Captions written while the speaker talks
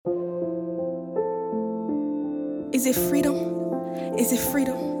Is it freedom? Is it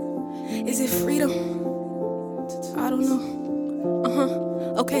freedom? Is it freedom? I don't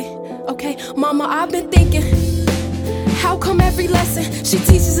know. Okay. Mama, I've been thinking, how come every lesson she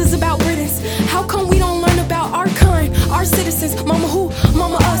teaches is about riddance? How come we don't learn about our kind, our citizens? Mama who?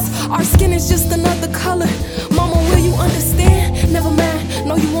 Mama us. Our skin is just another color. Mama, will you understand? Never mind,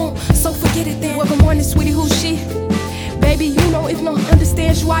 no you won't, so forget it then. Well, good morning, sweetie, who's she? Baby, you know if no one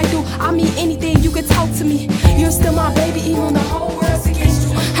understands you, I do. I mean anything, you can talk to me. You're still my baby, even when the whole world's against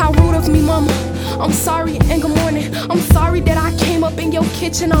you. How rude of me, mama. I'm sorry and good morning. I'm sorry that I came up in your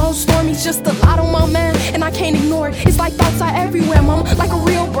kitchen all stormy. Just a lot on my mind and I can't ignore it. It's like thoughts are everywhere, mama, like a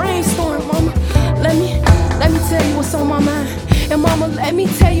real brainstorm, mama. Let me tell you what's on my mind. And mama, let me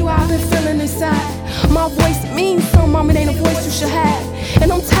tell you how I've been feeling inside. My voice means something, mama, it ain't a voice you should have.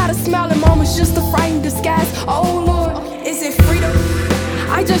 And I'm tired of smiling, mama, it's just a frightened disguise. Oh Lord, is it freedom?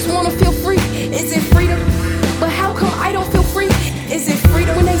 I just wanna feel free. Is it freedom? But how come I don't feel free? Is it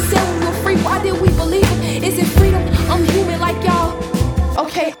freedom? When they said we were free, why did we believe it? Is it freedom? I'm human like y'all.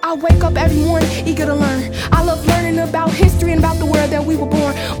 Okay, I wake up every morning eager to learn. I love learning about history and about the world that we were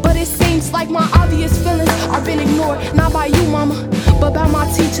born. But it seems like my obvious feelings are being ignored. Not by you, mama, but by my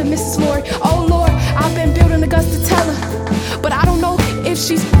teacher, Mrs. Larii. Oh Lord, I've been building a guts to tell her, but I don't know if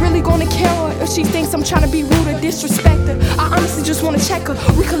she's really gonna care or if she thinks I'm trying to be rude or disrespect her. I honestly just wanna check her,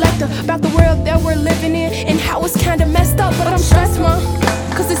 recollect her about the world that we're living in and how it's kinda messed up. But I'm stressed, mom,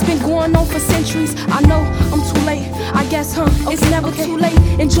 cause it's been going on for centuries. I know I'm too late, I guess, it's never too late.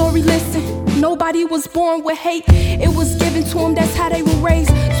 And Jorie, listen, nobody was born with hate. It was given to them, that's how they were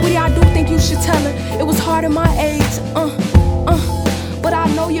raised. Sweetie, I do think you should tell her it was hard at my age. But I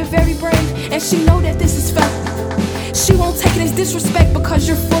know you're very brave, and she know that this is felt. She won't take it as disrespect because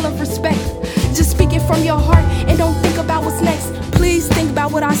you're full of respect. Just speak it from your heart and don't think about what's next. Please think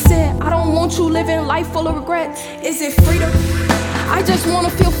about what I said. I don't want you living life full of regret. Is it freedom? I just wanna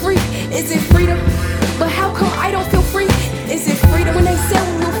feel free. Is it freedom? But how come I don't feel free? Is it freedom? When they said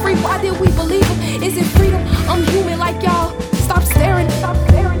we were free, why did we believe it? Is it freedom? I'm human like y'all. Stop staring, stop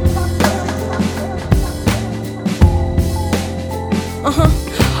staring, stop staring.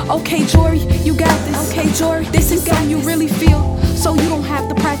 Okay, Jorie, you got this. Okay, Jorie, this is something you really feel, so you don't have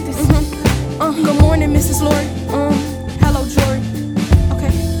to practice. Good morning, Mrs. Larii. Hello, Jorie.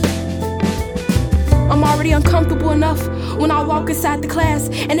 Okay. I'm already uncomfortable enough when I walk inside the class,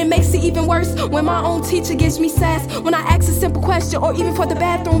 and it makes it even worse when my own teacher gives me sass. When I ask a simple question or even for the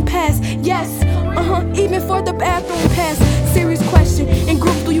bathroom pass. Yes, even for the bathroom pass. Serious question. In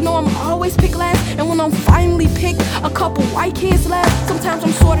groups, do you know I'm always picked last? And when I'm finally picked, a couple white kids laugh. Sometimes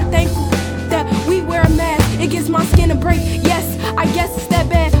I'm sort of thankful that we wear a mask. It gives my skin a break. Yes, I guess it's that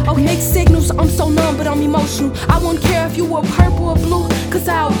bad. Okay, mixed signals, I'm so numb, but I'm emotional. I wouldn't care if you were purple or blue, cause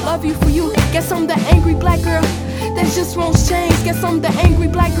I would love you for you. Guess I'm the angry black girl that just won't change. Guess I'm the angry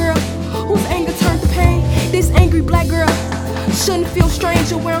black girl whose anger turned to pain. This angry black girl shouldn't feel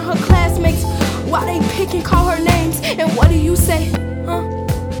strange around her classmates while they pick and call her names. And what do you say?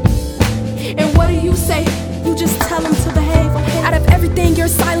 And what do you say? You just tell them to behave. Out of everything, your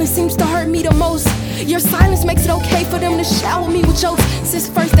silence seems to hurt me the most. Your silence makes it okay for them to shower me with jokes. Since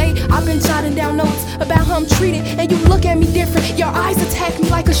first day, I've been jotting down notes about how I'm treated, and you look at me different. Your eyes attack me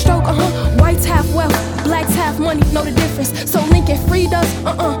like a stroke. Whites have wealth, blacks have money, know the difference. So Lincoln freed us?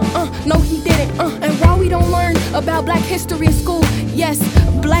 No he didn't. And while we don't learn about black history in school, yes,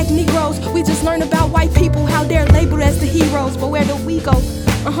 black Negroes, we just learn about white people, how they're labeled as the heroes. But where do we go?